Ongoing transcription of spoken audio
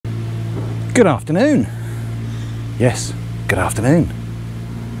Good afternoon. Yes, good afternoon.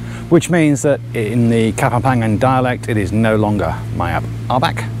 Which means that in the Kapampangan dialect it is no longer Mayap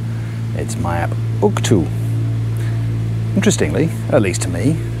Arbak, it's Mayap Uktu. Interestingly, at least to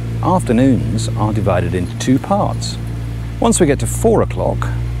me, afternoons are divided into two parts. Once we get to 4 o'clock,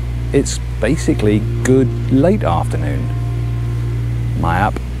 it's basically good late afternoon.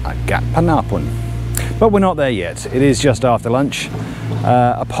 Mayap Agak Panapun. But we're not there yet. It is just after lunch.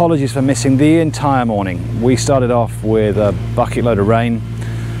 Apologies for missing the entire morning. We started off with a bucket load of rain.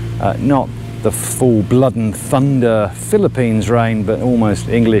 Not the full blood and thunder Philippines rain, but almost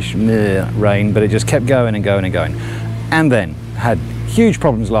English rain, but it just kept going and going and going. And then had huge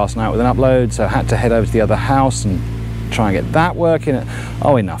problems last night with an upload, so had to head over to the other house and try and get that working.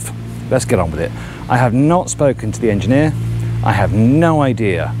 Oh, enough. Let's get on with it. I have not spoken to the engineer. I have no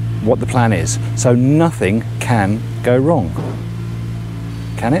idea what the plan is, so nothing can go wrong.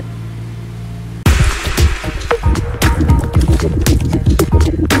 Can it?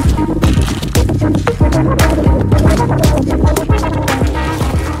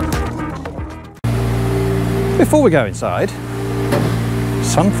 Before we go inside,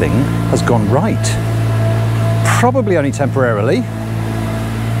 something has gone right. Probably only temporarily.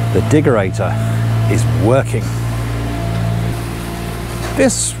 The diggerator is working.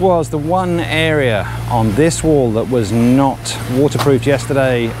 This was the one area on this wall that was not waterproofed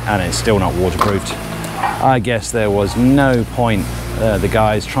yesterday, and it's still not waterproofed. I guess there was no point the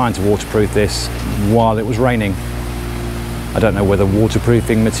guys trying to waterproof this while it was raining. I don't know whether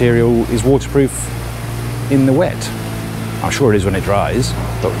waterproofing material is waterproof in the wet. I'm sure it is when it dries,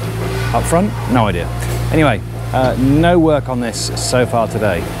 but up front, no idea. Anyway, no work on this so far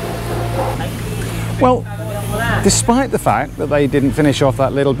today. Well, despite the fact that they didn't finish off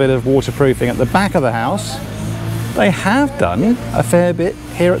that little bit of waterproofing at the back of the house, they have done a fair bit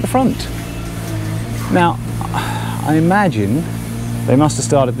here at the front. Now, I imagine they must have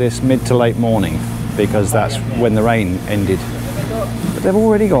started this mid to late morning, because that's when the rain ended. But they've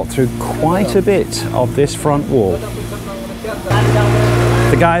already got through quite a bit of this front wall.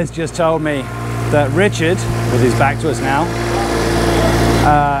 The guys just told me that Richard, with his back to us now,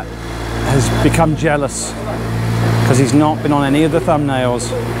 has become jealous because he's not been on any of the thumbnails.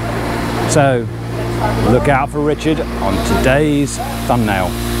 So look out for Richard on today's thumbnail.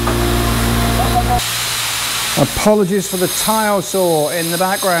 Apologies for the tile saw in the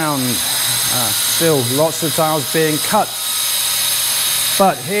background. Still lots of tiles being cut.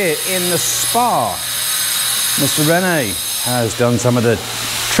 But here in the spa, Mr. Rene has done some of the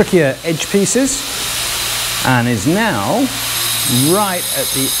trickier edge pieces and is now right at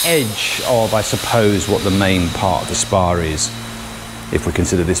the edge of, I suppose, what the main part of the spa is, if we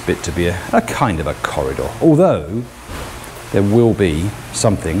consider this bit to be a kind of a corridor. Although there will be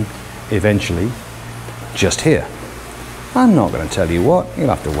something eventually just here. I'm not going to tell you what, you'll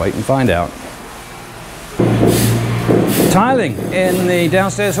have to wait and find out. Tiling in the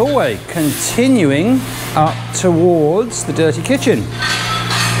downstairs hallway, continuing up towards the dirty kitchen.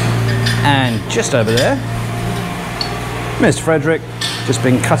 And just over there, Mr. Frederick just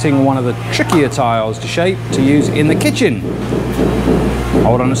been cutting one of the trickier tiles to shape to use in the kitchen.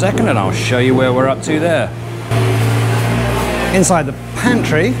 Hold on a second and I'll show you where we're up to there. Inside the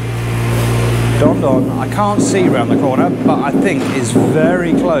pantry, Don, I can't see around the corner, but I think is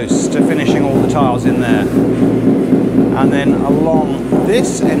very close to finishing all the tiles in there. And then along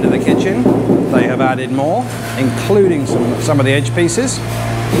this end of the kitchen, they have added more, including some of the edge pieces.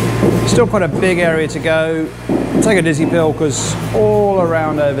 Still quite a big area to go. Take a dizzy pill, because all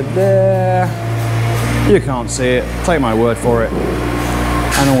around over there, you can't see it, take my word for it.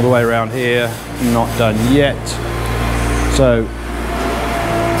 And all the way around here, not done yet. So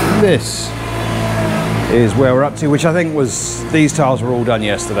this is where we're up to, which I think was, these tiles were all done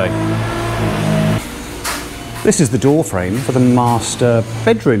yesterday. This is the door frame for the master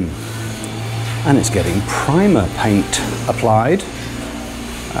bedroom, and it's getting primer paint applied.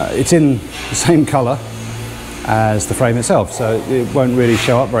 It's in the same colour as the frame itself, so it won't really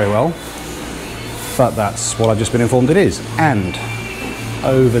show up very well, but that's what I've just been informed it is. And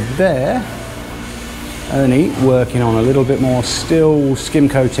over there, Ernie working on a little bit more still skim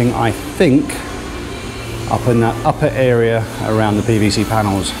coating, I think, up in that upper area around the PVC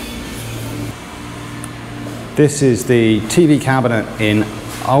panels. This is the TV cabinet in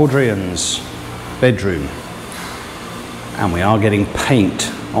Adrian's bedroom, and we are getting paint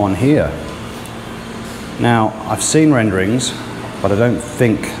on here. Now, I've seen renderings, but I don't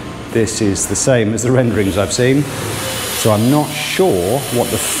think this is the same as the renderings I've seen, so I'm not sure what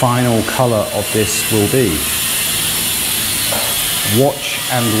the final colour of this will be. Watch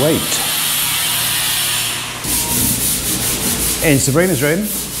and wait. In Sabrina's room,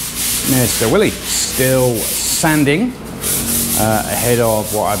 Mr. Willie still sanding ahead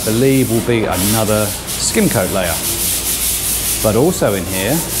of what I believe will be another skim coat layer. But also in here,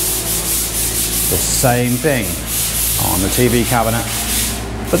 the same thing on the TV cabinet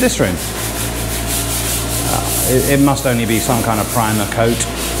for this room. It must only be some kind of primer coat,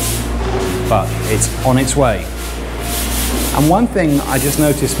 but it's on its way. And one thing I just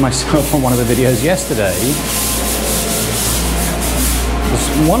noticed myself on one of the videos yesterday,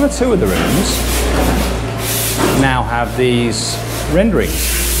 was one or two of the rooms now have these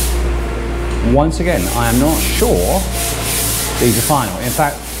renderings. Once again, I am not sure these are final. In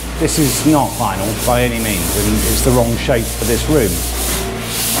fact, this is not final by any means, and it's the wrong shape for this room.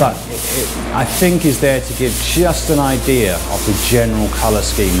 But it, I think, is there to give just an idea of the general colour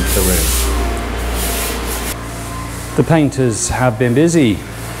scheme of the room. The painters have been busy.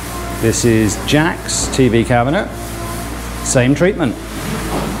 This is Jack's TV cabinet. Same treatment.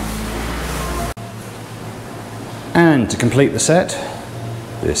 And to complete the set,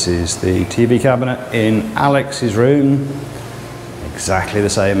 this is the TV cabinet in Alex's room. Exactly the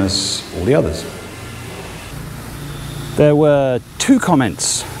same as all the others. There were two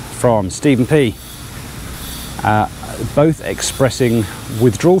comments from Stephen P, both expressing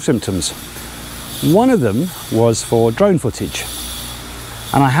withdrawal symptoms. One of them was for drone footage,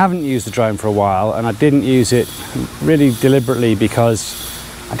 and I haven't used the drone for a while, and I didn't use it really deliberately because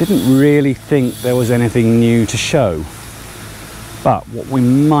I didn't really think there was anything new to show. But what we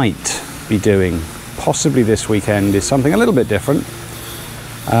might be doing possibly this weekend is something a little bit different.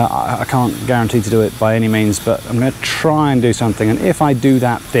 I can't guarantee to do it by any means, but I'm going to try and do something, and if I do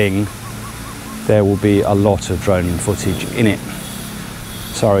that thing, there will be a lot of drone footage in it.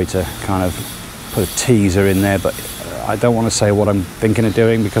 Sorry to kind of put a teaser in there, but I don't want to say what I'm thinking of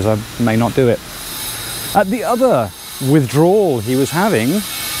doing because I may not do it. The other withdrawal he was having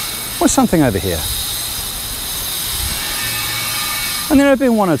was something over here. And there have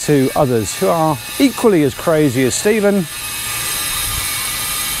been one or two others who are equally as crazy as Stephen.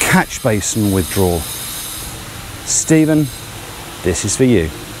 Catch basin withdrawal. Stephen, this is for you.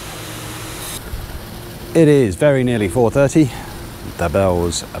 It is very nearly 4:30. The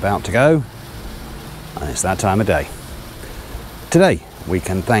bell's about to go, and it's that time of day. Today we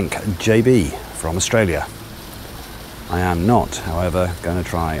can thank JB from Australia. I am not, however, going to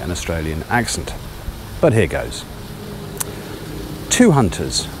try an Australian accent, but here goes. Two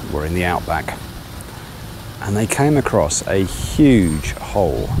hunters were in the outback, and they came across a huge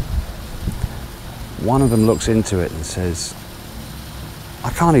hole. One of them looks into it and says,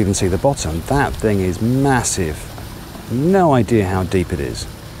 "I can't even see the bottom. That thing is massive. No idea how deep it is."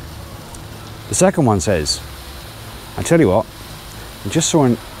 The second one says, "I tell you what, I just saw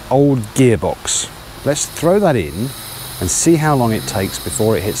an old gearbox. Let's throw that in and see how long it takes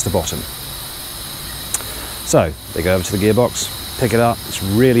before it hits the bottom." So they go over to the gearbox, pick it up, it's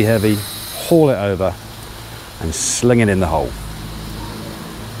really heavy, haul it over and sling it in the hole.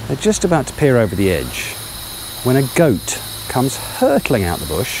 They're just about to peer over the edge when a goat comes hurtling out the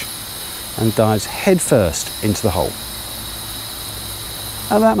bush and dives headfirst into the hole.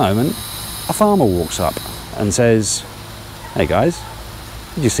 At that moment, a farmer walks up and says, "Hey guys,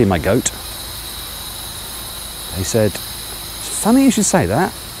 did you see my goat?" They said, "It's funny you should say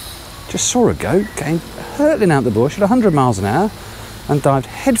that. Just saw a goat came hurtling out the bush at 100 miles an hour and dived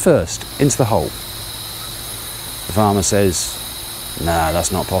headfirst into the hole." The farmer says, "Nah,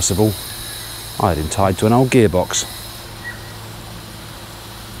 that's not possible. I had him tied to an old gearbox."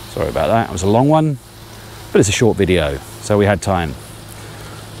 Sorry about that, it was a long one, but it's a short video, so we had time.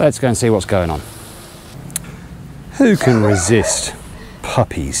 Let's go and see what's going on. Who can resist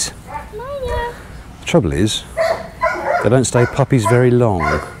puppies? The trouble is, they don't stay puppies very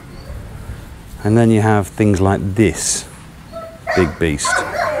long. And then you have things like this big beast.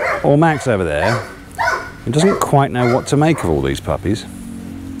 Or Max over there, he doesn't quite know what to make of all these puppies.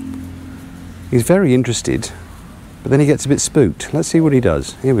 He's very interested, but then he gets a bit spooked. Let's see what he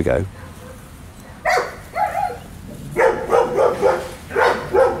does. Here we go.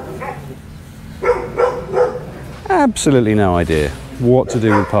 Absolutely no idea what to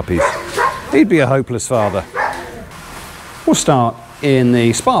do with puppies. He'd be a hopeless father. We'll start in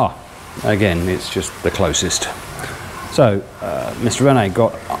the spa. Again, it's just the closest. So, Mr. Rene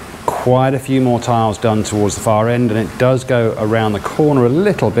got quite a few more tiles done towards the far end, and it does go around the corner a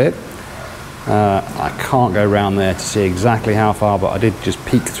little bit. I can't go around there to see exactly how far, but I did just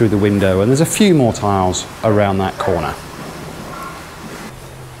peek through the window, and there's a few more tiles around that corner.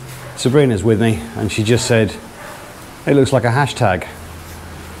 Sabrina's with me, and she just said, "It looks like a hashtag."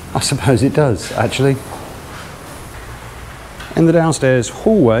 I suppose it does, actually. In the downstairs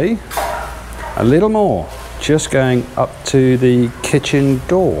hallway, a little more, just going up to the kitchen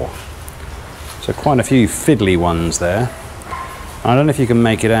door. So quite a few fiddly ones there. I don't know if you can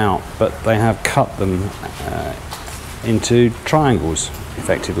make it out, but they have cut them into triangles,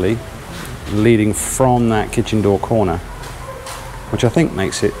 effectively, leading from that kitchen door corner, which I think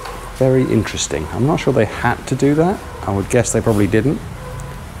makes it very interesting. I'm not sure they had to do that. I would guess they probably didn't.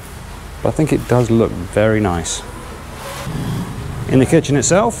 But I think it does look very nice. In the kitchen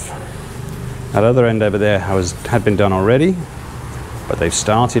itself, that other end over there had been done already, but they've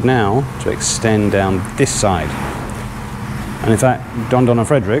started now to extend down this side. And in fact, Don and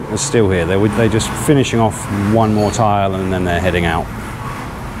Frederick are still here. They're just finishing off one more tile and then they're heading out.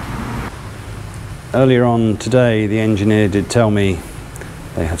 Earlier on today, the engineer did tell me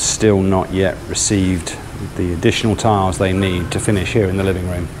they have still not yet received the additional tiles they need to finish here in the living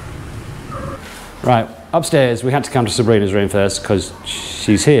room. Right, upstairs, we had to come to Sabrina's room first because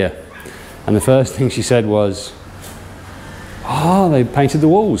she's here. And the first thing she said was, oh, they painted the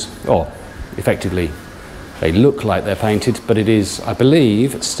walls. Or, effectively, they look like they're painted, but it is, I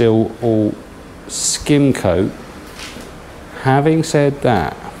believe, still all skim coat. Having said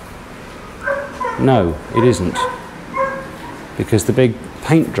that, no, it isn't. Because the big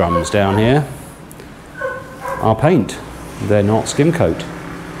paint drums down here are paint. They're not skim coat.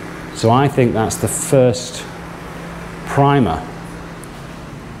 So I think that's the first primer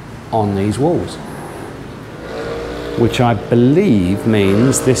on these walls, which I believe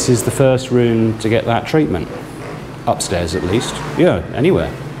means this is the first room to get that treatment. Upstairs at least. Yeah,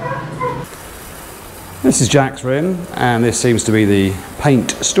 anywhere. This is Jack's room, and this seems to be the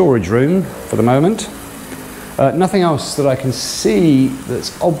paint storage room for the moment. Nothing else that I can see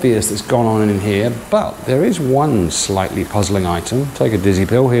that's obvious that's gone on in here, but there is one slightly puzzling item. Take a dizzy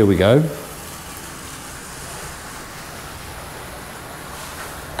pill, here we go.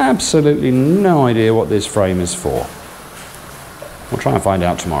 Absolutely no idea what this frame is for. We'll try and find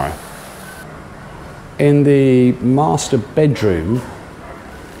out tomorrow. In the master bedroom,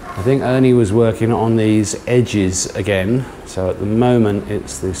 I think Ernie was working on these edges again. So at the moment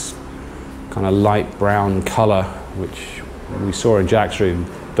it's this kind of light brown colour, which we saw in Jack's room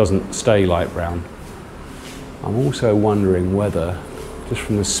doesn't stay light brown. I'm also wondering whether, just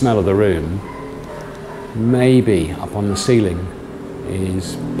from the smell of the room, maybe up on the ceiling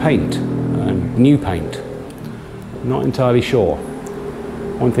is paint, new paint. Not entirely sure.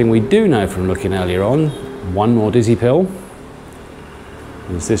 One thing we do know from looking earlier on, one more dizzy pill,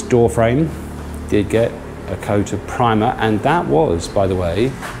 is this door frame did get a coat of primer, and that was, by the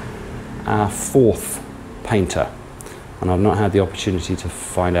way, our fourth painter. And I've not had the opportunity to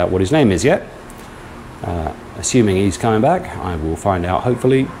find out what his name is yet. Assuming he's coming back, I will find out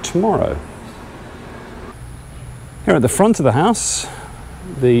hopefully tomorrow. Here at the front of the house,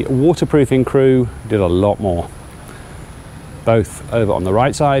 the waterproofing crew did a lot more. Both over on the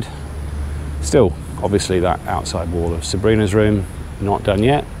right side, still obviously that outside wall of Sabrina's room, not done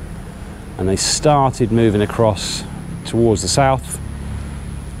yet. And they started moving across towards the south,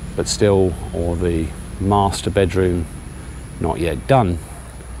 but still, or the master bedroom, not yet done.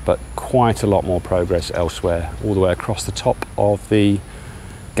 But quite a lot more progress elsewhere, all the way across the top of the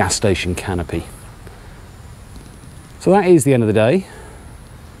gas station canopy. So that is the end of the day.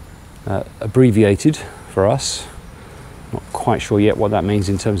 Abbreviated for us. Not quite sure yet what that means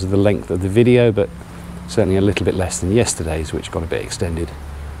in terms of the length of the video, but certainly a little bit less than yesterday's, which got a bit extended.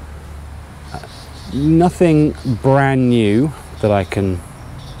 Nothing brand new that I can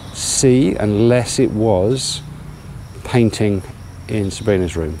see, unless it was painting in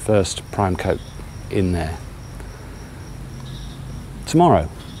Sabrina's room. First prime coat in there. Tomorrow,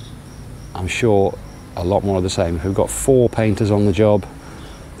 I'm sure a lot more of the same. If we've got 4 painters on the job,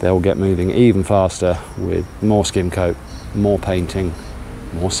 they'll get moving even faster with more skim coat, more painting,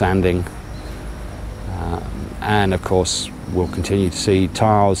 more sanding, and of course we'll continue to see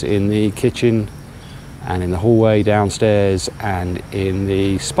tiles in the kitchen and in the hallway downstairs and in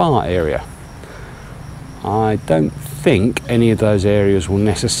the spa area. I don't think any of those areas will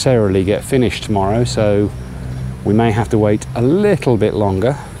necessarily get finished tomorrow, so we may have to wait a little bit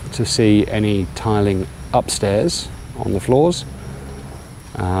longer to see any tiling upstairs on the floors.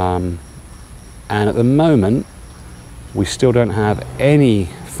 And at the moment we still don't have any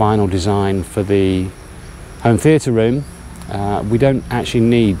final design for the home theatre room. We don't actually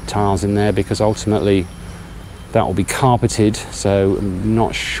need tiles in there because ultimately that will be carpeted, so I'm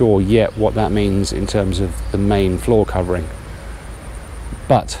not sure yet what that means in terms of the main floor covering.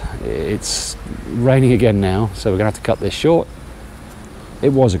 But it's raining again now, so we're going to have to cut this short. It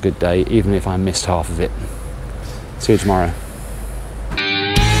was a good day, even if I missed half of it. See you tomorrow.